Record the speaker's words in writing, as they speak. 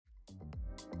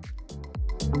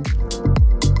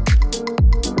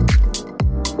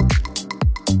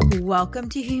Welcome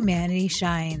to Humanity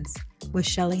Shines with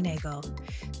Shelley Nagel.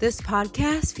 This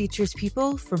podcast features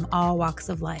people from all walks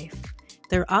of life,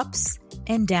 their ups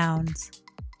and downs,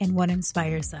 and what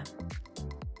inspires them.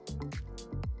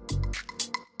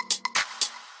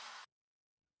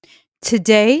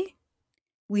 Today,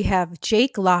 we have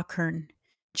Jake Lauckern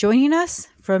joining us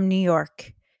from New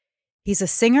York. He's a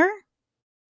singer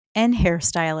and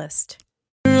hairstylist.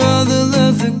 All the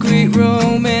love the great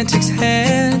romantics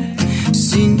had,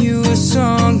 sing you a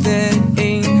song that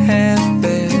ain't half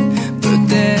bad, but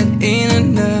that ain't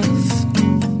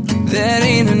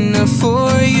enough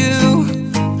for you.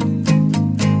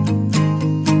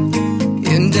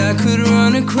 And I could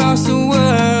run across the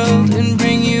world and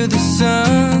bring you the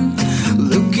sun,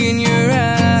 look in your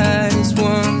eyes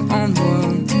one on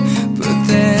one, but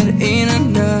that ain't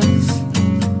enough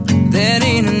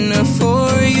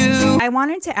for you. I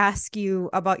wanted to ask you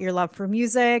about your love for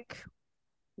music.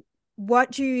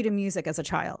 What drew you to music as a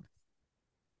child?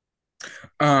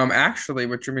 Actually,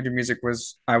 what drew me to music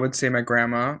was, I would say, my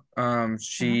grandma.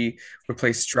 She would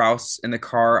play Strauss in the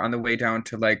car on the way down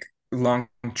to like long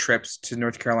trips to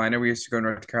North Carolina. We used to go to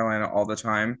North Carolina all the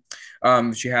time.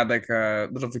 She had like a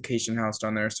little vacation house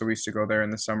down there, so we used to go there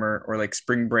in the summer or like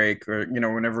spring break or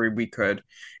whenever we could.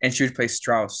 And she would play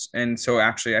Strauss, and so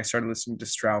actually I started listening to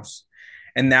Strauss.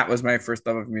 And that was my first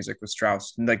love of music, was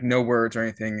Strauss. Like no words or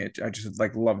anything. I just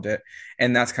like loved it.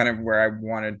 And that's kind of where I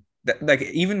wanted that. Like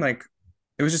even like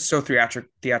it was just so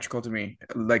theatrical to me.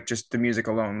 Like just the music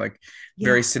alone, like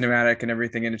very cinematic and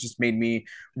everything. And it just made me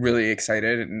really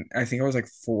excited. And I think I was like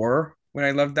 4 when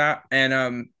I loved that.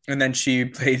 And then she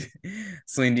played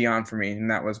Celine Dion for me. And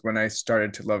that was when I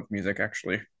started to love music,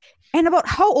 actually. And about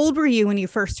how old were you when you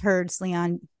first heard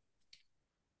Celine?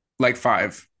 Like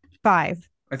 5. 5.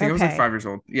 I think I was like 5 years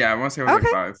old. Yeah, I want to say I was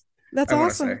like 5. That's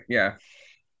awesome. Say. Yeah.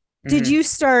 Did you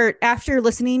start, after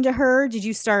listening to her, did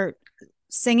you start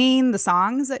singing the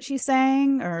songs that she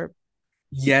sang? Or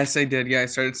yes, I did. Yeah, I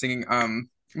started singing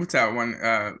what's that one?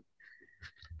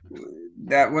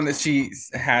 That one that she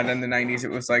had in the 90s. It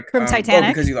was like from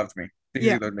Titanic. Because You Loved Me. Because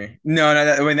You Loved Me. No,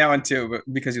 that one too, but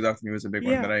Because You Loved Me was a big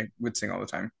one that I would sing all the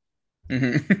time.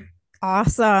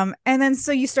 Awesome. And then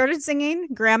so you started singing,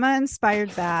 grandma inspired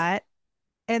that.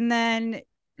 And then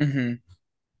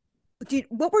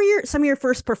what were some of your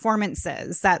first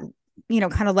performances that,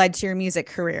 kind of led to your music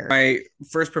career? My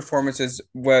first performances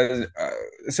was,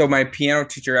 so my piano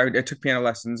teacher, I took piano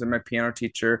lessons, and my piano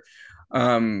teacher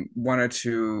wanted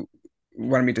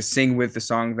me to sing with the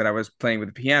song that I was playing with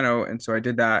the piano. And so I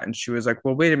did that. And she was like,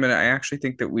 well, wait a minute. I actually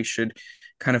think that we should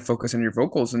kind of focus on your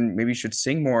vocals, and maybe you should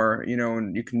sing more,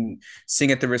 and you can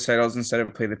sing at the recitals instead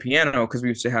of play the piano. Cause we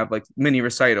used to have like mini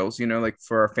recitals, like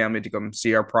for our family to come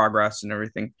see our progress and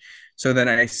everything. So then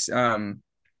I sang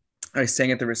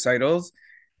at the recitals,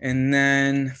 and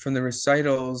then from the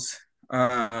recitals,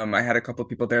 I had a couple of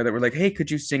people there that were like, hey, could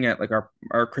you sing at like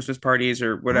our Christmas parties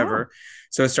or whatever? Oh.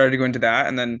 So I started to go into that.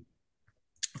 And then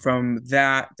from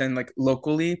that, then like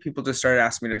locally, people just started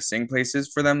asking me to sing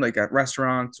places for them, like at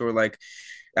restaurants or like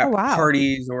at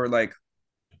parties or like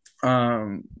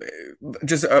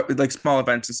just like small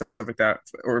events and stuff like that,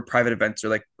 or private events or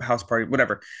like house party,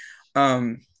 whatever.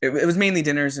 It was mainly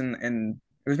dinners and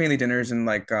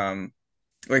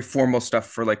like formal stuff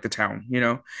for like the town,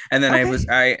 And then I was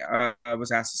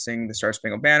asked to sing the Star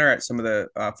Spangled Banner at some of the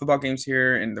football games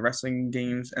here and the wrestling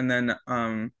games, and then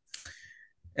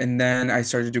I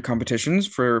started to do competitions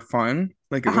for fun.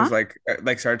 Like it was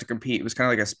like started to compete. It was kind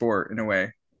of like a sport in a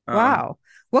way. Wow.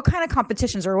 What kind of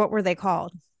competitions, or what were they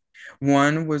called?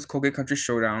 One was Colgate Country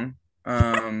Showdown.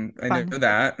 I know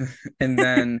that. And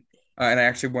then and I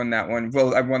actually won that one.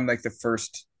 Well, I won like the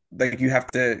first, like you have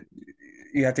to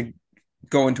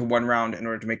go into one round in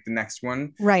order to make the next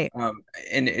one. Right.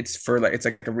 And it's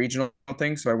like a regional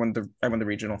thing. So I won the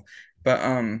regional. But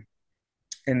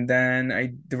and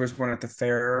then there was one at the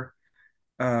fair.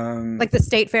 Like the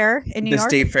state fair in New York? The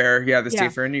state fair. Yeah, the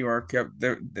state fair in New York. Yep.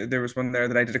 There was one there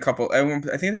that I did a couple. I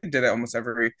think I did it almost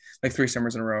every, like 3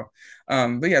 summers in a row.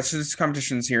 But yeah, so there's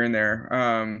competitions here and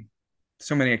there.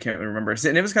 So many I can't really remember.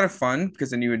 And it was kind of fun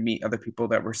because then you would meet other people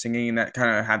that were singing and that kind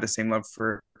of had the same love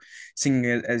for singing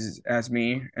as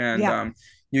me. And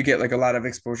you get like a lot of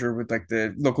exposure with like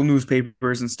the local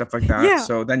newspapers and stuff like that.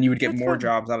 So then you would get more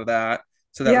jobs out of that.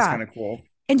 So that was kind of cool.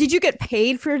 And did you get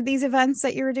paid for these events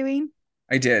that you were doing?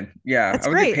 I did. Yeah. That's I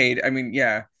would great. get paid. I mean,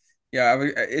 yeah. Yeah,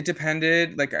 it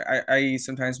depended. Like I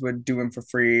sometimes would do them for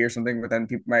free or something, but then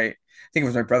people might I think it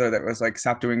was my brother that was like,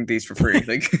 stop doing these for free.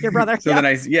 Like, Your brother, so yeah,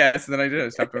 then so then I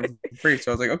did stop doing them for free.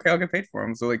 So I was like, okay, I'll get paid for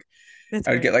them. So like that's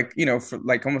I would get great. like, for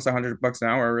like almost $100 an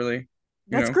hour, really, you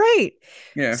That's know? great.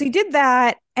 Yeah. So you did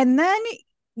that, and then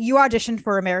you auditioned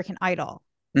for American Idol.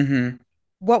 Hmm.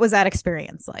 What was that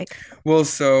experience like? Well,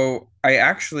 so I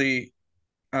actually,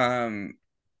 um,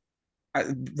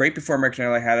 right before American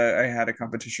Idol, I had a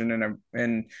competition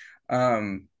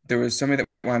there was somebody that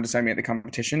wanted to sign me at the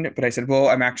competition, but I said, well,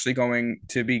 I'm actually going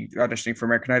to be auditioning for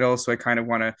American Idol, so I kind of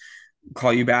want to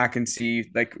call you back and see,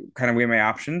 like, kind of weigh my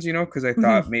options, because I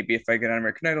thought Mhm. maybe if I get on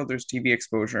American Idol, there's TV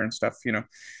exposure and stuff.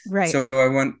 Right. So I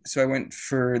went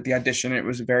for the audition. It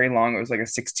was very long. It was like a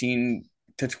 16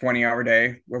 to 20-hour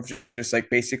day of just like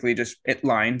basically just it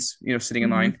lines, sitting in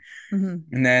Hmm. line. Hmm.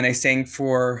 And then I sang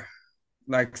for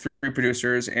like three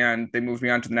producers, and they moved me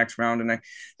on to the next round. And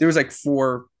there was like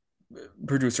four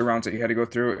producer rounds that you had to go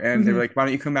through, and they were Hmm. like, why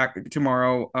don't you come back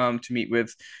tomorrow to meet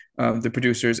with the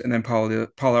producers, and then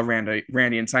Paula,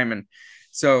 Randy, and Simon.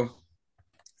 So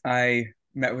I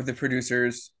met with the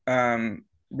producers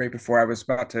right before I was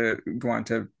about to go on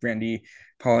to Randy,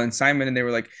 Paula, and Simon, and they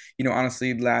were like,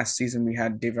 honestly, last season we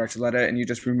had David Archuleta, and you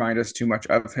just remind us too much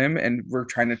of him, and we're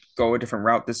trying to go a different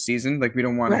route this season. Like, we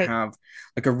don't want to Right. have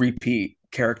like a repeat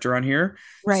character on here.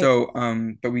 Right. So,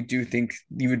 but we do think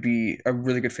you would be a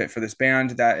really good fit for this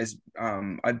band that is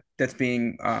that's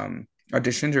being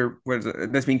auditioned, or what is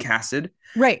it, that's being casted.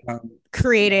 Right. Um,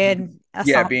 Created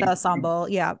yeah, the being ensemble.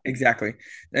 Yeah. exactly.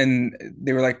 And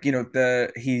they were like, he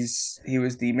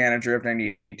was the manager of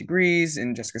 98 Degrees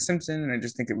and Jessica Simpson, and I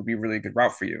just think it would be a really good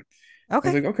route for you. I was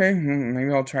Okay. like, okay,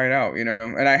 maybe I'll try it out. And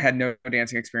I had no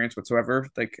dancing experience whatsoever,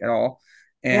 like, at all.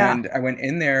 Yeah. And I went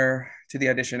in there to the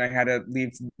audition. I had to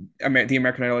leave the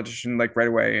American Idol audition like right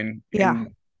away, Yeah. and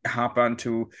hop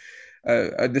onto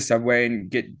the subway and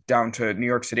get down to New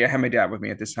York City. I had my dad with me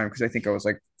at this time because I think I was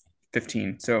like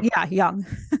 15. So Yeah. Young.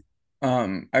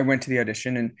 I went to the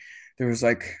audition, and there was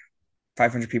like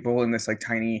 500 people in this like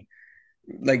tiny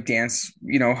like dance,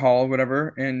 hall,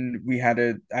 whatever. And I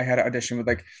had to audition with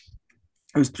like,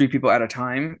 it was three people at a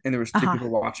time, and there was three Uh-huh. people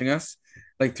watching us,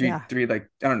 like Yeah. three, like,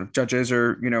 I don't know, judges,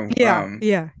 or, Yeah.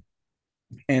 Yeah.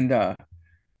 and,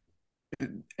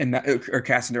 and that, or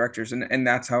casting directors. And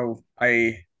that's how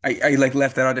I like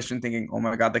left that audition thinking, oh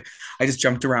my God, like, I just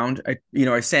jumped around.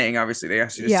 I sang, obviously they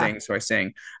asked you to Yeah. sing. So I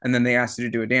sang, and then they asked you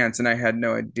to do a dance, and I had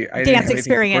no idea. I didn't Dance have anything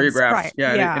experience. choreographed. Right.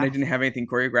 Yeah. And I Yeah. didn't have anything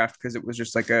choreographed because it was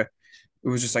just like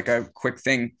a quick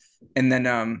thing. And then,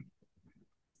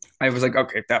 I was like,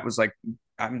 okay, that was like,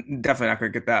 I'm definitely not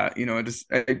going to get that.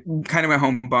 I kind of went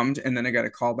home bummed. And then I got a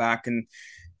call back, and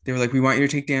they were like, we want you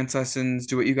to take dance lessons,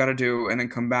 do what you got to do, and then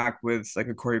come back with like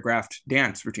a choreographed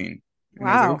dance routine. And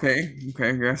I was like, Wow.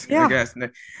 okay, yes, I Yeah. guess.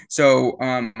 So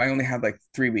I only had like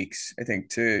 3 weeks, I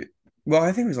think, well,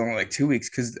 I think it was only like 2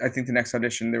 weeks, because I think the next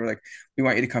audition, they were like, we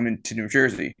want you to come into New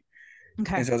Jersey.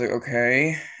 Okay. And so I was like,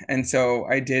 okay. And so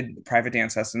I did private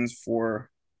dance lessons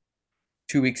for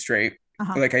 2 weeks straight.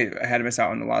 Uh-huh. Like, I had to miss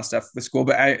out on a lot of stuff with school,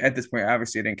 but at this point,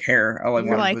 obviously, I didn't care. All I You're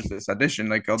wanted like was this audition.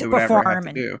 Like, I'll to do whatever I have perform to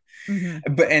and do.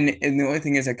 hmm. But and the only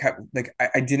thing is, I kept like,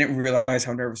 I didn't realize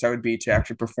how nervous I would be to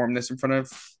actually perform this in front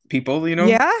of people.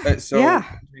 Yeah. So Yeah.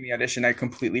 during the audition, I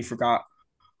completely forgot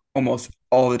almost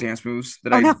all the dance moves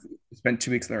that Oh I no. spent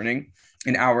 2 weeks learning,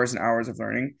 and hours of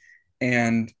learning.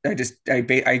 And I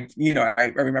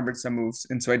remembered some moves,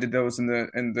 and so I did those in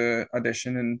the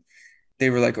audition. And they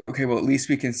were like, okay, well, at least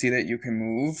we can see that you can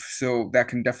move, so that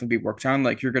can definitely be worked on.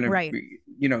 Like, you're gonna Right. be,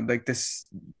 like, this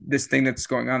thing that's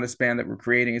going on, this band that we're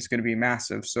creating, is going to be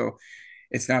massive. So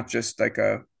it's not just like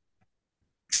you're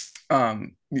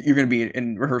going to be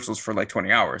in rehearsals for like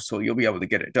 20 hours, so you'll be able to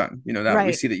get it done, that we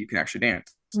Right. see that you can actually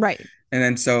dance. Right. And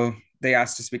then so they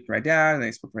asked to speak to my dad, and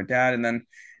they spoke to my dad. And then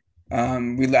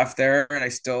we left there, and I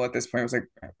still at this point was like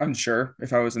unsure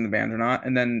if I was in the band or not.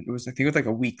 And then it was, I think it was like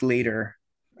a week later,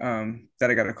 that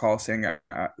I got a call saying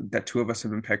that two of us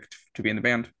have been picked to be in the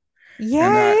band. And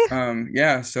that, Yay.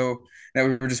 yeah, so that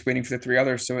we were just waiting for the three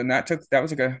others. So, and that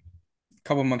was like a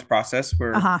couple month process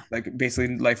where Uh-huh. like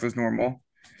basically life was normal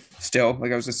still.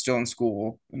 Like, I was just still in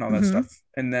school and all that Hmm. stuff.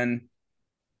 And then,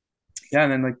 yeah,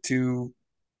 and then like 2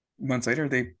 months later,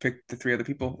 they picked the three other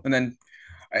people. And then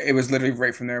it was literally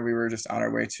right from there. We were just on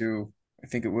our way to, I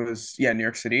think it was, yeah, New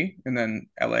York City, and then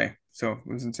LA. So it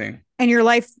was insane. And your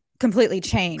life completely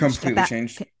changed at Completely that.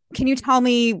 changed. Can you tell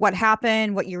me what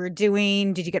happened, what you were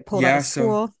doing? Did you get pulled out Yeah. of So,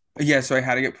 school? yeah. So I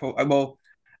had to get pulled. Well,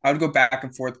 I would go back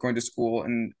and forth going to school,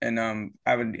 and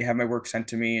I would have my work sent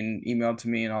to me and emailed to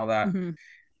me and all that. Hmm.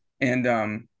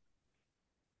 And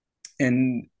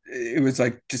and it was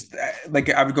like just like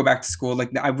I would go back to school,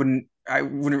 like I wouldn't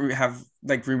have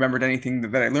like remembered anything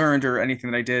that I learned or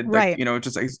anything that I did, like, Right.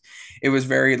 just like it was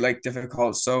very like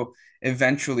difficult. So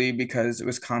eventually, because it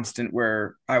was constant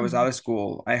where I was Hmm. out of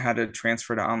school, I had to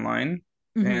transfer to online,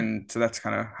 Hmm. and so that's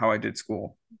kind of how I did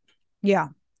school. Yeah.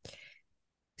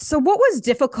 So what was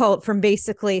difficult from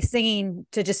basically singing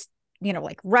to just,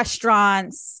 like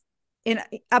restaurants in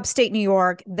upstate New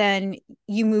York, then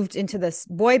you moved into this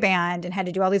boy band and had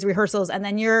to do all these rehearsals, and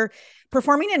then you're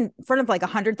performing in front of like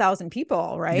 100,000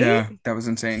 people, right? Yeah, that was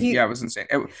insane. You Yeah, it was insane.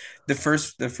 The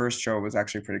first show was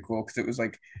actually pretty cool because it was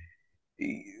like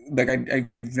I've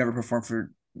never performed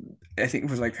for. I think it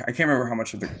was like I can't remember how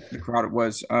much of the crowd it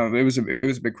was. It was a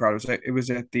big crowd. It was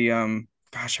at the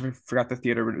gosh, I forgot the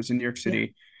theater, but it was in New York yeah.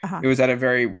 City. Uh-huh. It was at a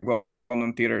very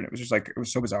well-known theater, and it was just like it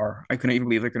was so bizarre. I couldn't even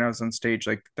believe like when I was on stage,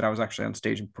 like that I was actually on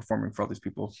stage and performing for all these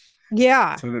people.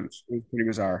 Yeah. So it was pretty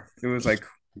bizarre. It was like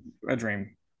a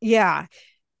dream. Yeah.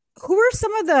 Who are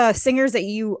some of the singers that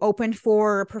you opened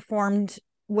for, performed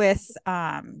with,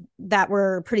 that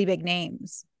were pretty big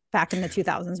names back in the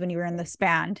 2000s when you were in this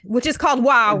band, which is called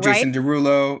Wow, right? Jason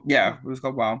Derulo, yeah, it was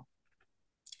called Wow.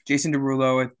 Jason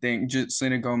Derulo, I think,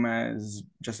 Selena Gomez,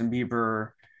 Justin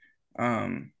Bieber.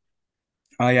 Um,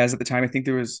 oh yeah, as at the time, I think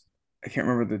there was, I can't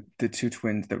remember the two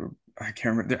twins that were, I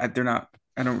can't remember. They're not.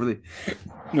 I don't really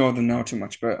know them now too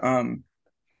much, but um,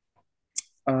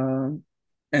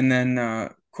 and then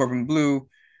Corbin Blue,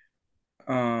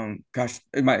 gosh,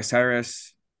 Miley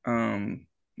Cyrus,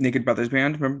 Naked Brothers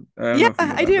Band. Remember? I don't Yeah, know if you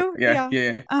know I that, but do. yeah, Yeah. yeah,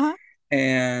 yeah. Uh-huh.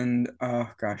 And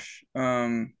gosh,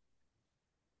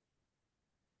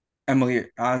 Emily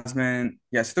Osment.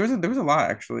 Yes, there was a lot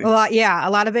A actually. lot, yeah,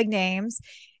 a lot of big names.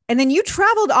 And then you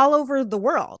traveled all over the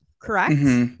world, correct? I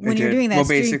When you're did. doing Well, this,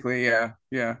 doing basically, yeah,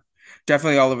 yeah.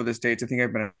 Definitely all over the states. I think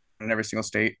I've been in every single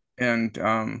state and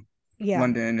yeah,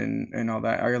 London and all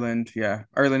that. Ireland, yeah.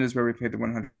 Ireland is where we played the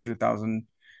 100,000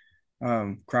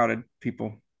 crowded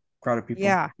people.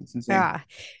 yeah, It's insane. yeah.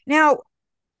 Now,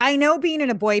 I know being in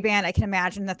a boy band, I can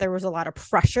imagine that there was a lot of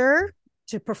pressure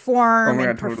to Oh perform my and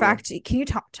God, totally. perfect. Can you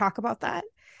talk about that?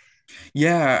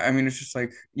 Yeah, I mean it's just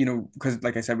like, because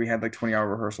like I said, we had like 20-hour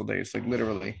rehearsal days, like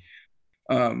literally.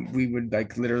 We would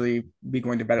like literally be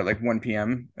going to bed at like 1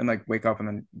 p.m. and like wake up and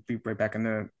then be right back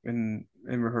in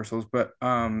rehearsals. But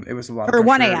it was a lot of Or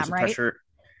pressure. It 1 was a.m., a right? pressure.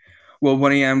 Well,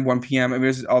 1 a.m., 1 p.m. I mean, it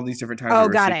was all these different times we Oh,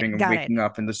 were got it. sleeping and Got it. waking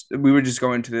up, and this we would just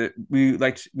go into we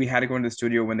had to go into the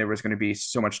studio when there was going to be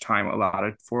so much time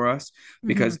allotted for us Hmm.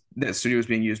 because the studio was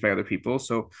being used by other people.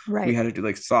 So we Right. had to do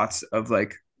like slots of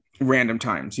like random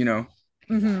times,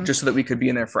 Hmm. just so that we could be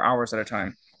in there for hours at a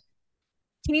time.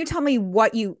 Can you tell me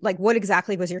what you like? What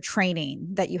exactly was your training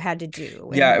that you had to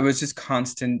do? Yeah, it And was just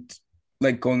constant,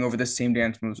 like going over the same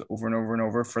dance moves over and over and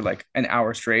over for like an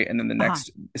hour straight, and then the uh-huh.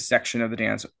 next section of the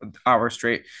dance hour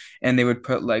straight, and they would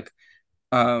put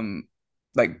um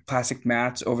like plastic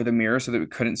mats over the mirror so that we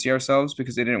couldn't see ourselves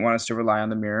because they didn't want us to rely on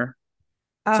the mirror.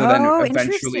 So then Oh,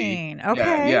 eventually, interesting.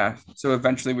 yeah, Okay. yeah. So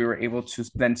eventually we were able to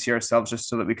then see ourselves just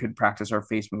so that we could practice our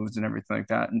face moves and everything like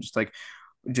that, and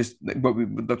just what we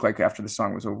would look like after the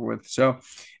song was over with. So,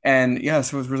 and yeah,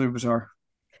 so it was really bizarre.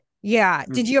 Yeah.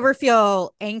 Did you ever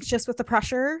feel anxious with the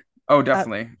pressure? Oh, Uh,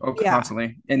 definitely. Oh, yeah.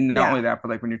 constantly. And not Yeah. only that, but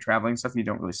like when you're traveling and stuff, you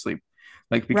don't really sleep.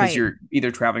 Like because Right. you're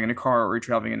either traveling in a car or you're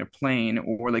traveling in a plane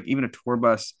or like even a tour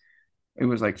bus. It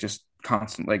was like just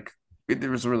constant, like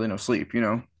there was really no sleep.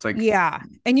 It's like Yeah.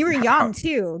 And you were young how,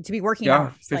 too to be working yeah,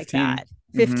 hours like 15. that.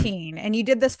 Mm-hmm. 15. And you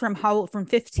did this from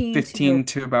 15 to 15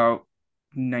 to about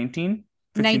 19.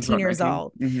 15 to 19 about years 19.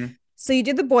 old. Mm-hmm. So you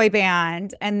did the boy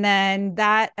band, and then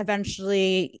that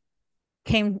eventually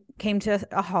came to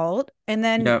a halt. And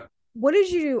then Yep. what did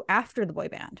you do after the boy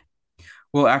band?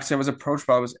 Well, actually, I was approached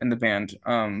while I was in the band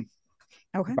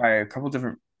Okay. by a couple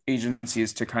different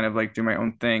agencies to kind of like do my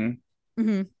own thing.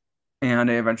 Hmm.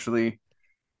 And I eventually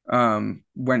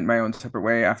went my own separate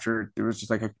way after there was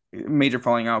just like a major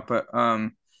falling out. But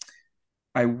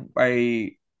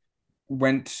I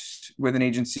went with an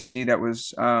agency that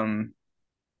was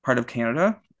part of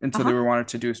Canada, and so they Uh-huh. were wanted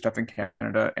to do stuff in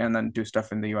Canada and then do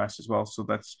stuff in the US as well. So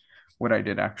that's what I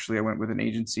did actually. I went with an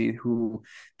agency who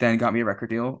then got me a record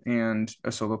deal and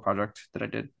a solo project that I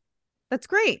did. That's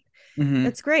great. Hmm.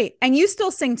 That's great. And you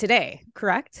still sing today,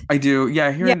 correct? I do,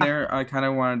 yeah, here and Yeah. there. I kind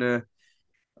of wanted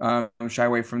to shy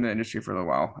away from the industry for a little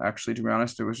while. Actually, to be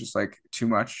honest, it was just like too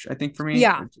much. I think for me,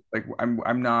 Yeah. it's like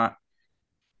I'm not.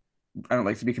 I don't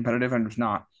like to be competitive. I'm just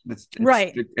not.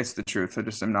 Right. It's the truth. I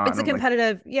just am not. I It's a don't like.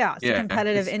 competitive, yeah, it's a Yeah,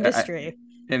 competitive industry.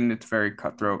 and it's very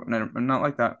cutthroat, and I'm not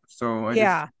like that. So I just,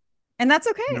 Yeah. And that's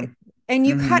you know. okay. And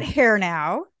you cut Hmm. hair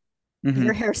now.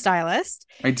 You're a Hmm. hairstylist.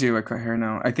 I do. I cut hair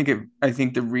now. I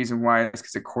think the reason why is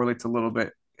because it correlates a little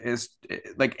bit is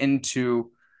like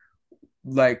into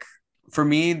like for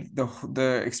me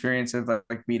the experience of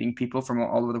like meeting people from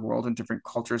all over the world and different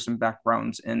cultures and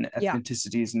backgrounds and Yeah.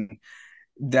 ethnicities, and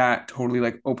that totally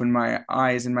like opened my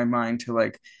eyes and my mind to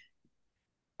like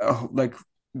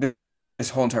this, this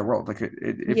whole entire world. Like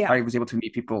Yeah. I was able to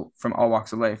meet people from all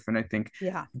walks of life, and I think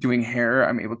Yeah. doing hair,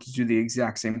 I'm able to do the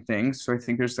exact same thing. So I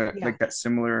think there's that Yeah. like that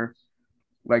similar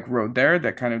like road there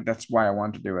that kind of that's why I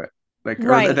wanted to do it. Like or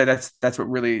Right. that's what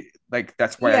really like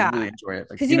that's why I Yeah. really enjoy it.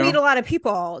 Like Because you meet a lot of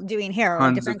people doing hair, like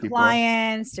tons of different people.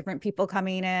 clients, different people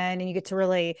coming in, and you get to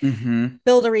really Hmm.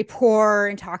 build a rapport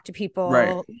and talk to Right.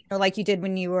 people, like you did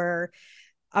when you were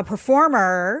a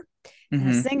performer and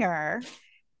a Hmm. singer.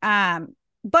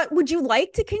 But would you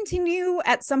like to continue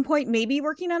at some point, maybe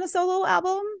working on a solo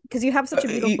album? Because you have such a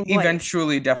beautiful voice.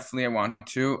 Eventually, definitely, I want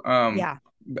to. Yeah.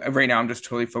 Right now, I'm just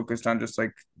totally focused on just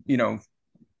like you know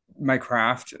my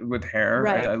craft with hair.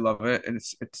 Right. I love it, and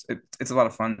it's a lot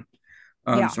of fun.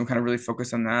 Yeah. So I'm kind of really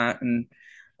focused on that, and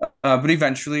but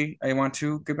eventually, I want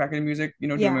to get back into music. You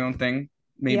know, doing Yeah. my own thing.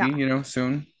 Maybe Yeah. you know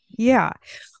soon. Yeah.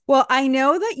 Well, I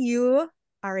know that you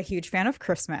are a huge fan of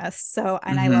Christmas. So,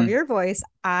 and I love Hmm. your voice.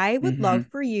 I would love Hmm.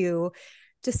 for you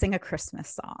to sing a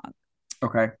Christmas song.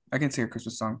 Okay, I can sing a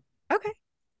Christmas song. Okay.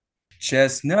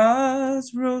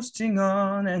 Chestnuts roasting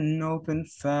on an open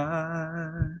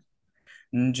fire.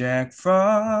 Jack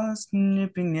Frost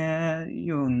nipping at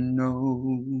your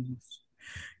nose.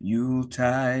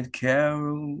 Yuletide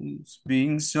carols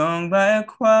being sung by a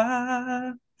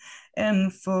choir,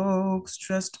 and folks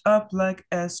dressed up like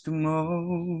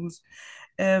Eskimos.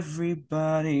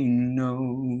 Everybody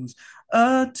knows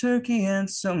a turkey and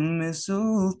some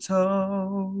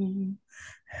mistletoe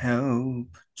help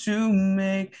to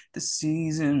make the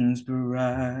seasons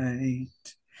bright.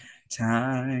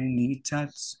 Tiny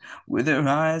tots with their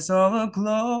eyes all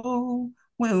aglow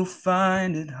will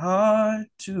find it hard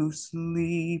to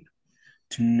sleep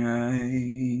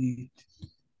tonight. You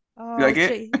Oh, like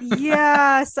it?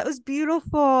 yes, that was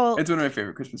beautiful. It's one of my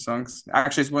favorite Christmas songs.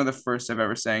 Actually, it's one of the first I've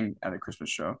ever sang at a Christmas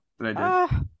show that I did.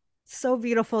 Oh, so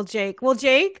beautiful, Jake. Well,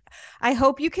 Jake, I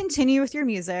hope you continue with your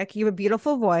music. You have a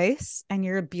beautiful voice and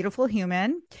you're a beautiful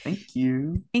human. Thank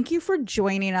you. Thank you for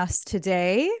joining us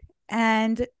today,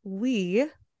 and we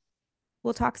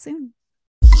will talk soon.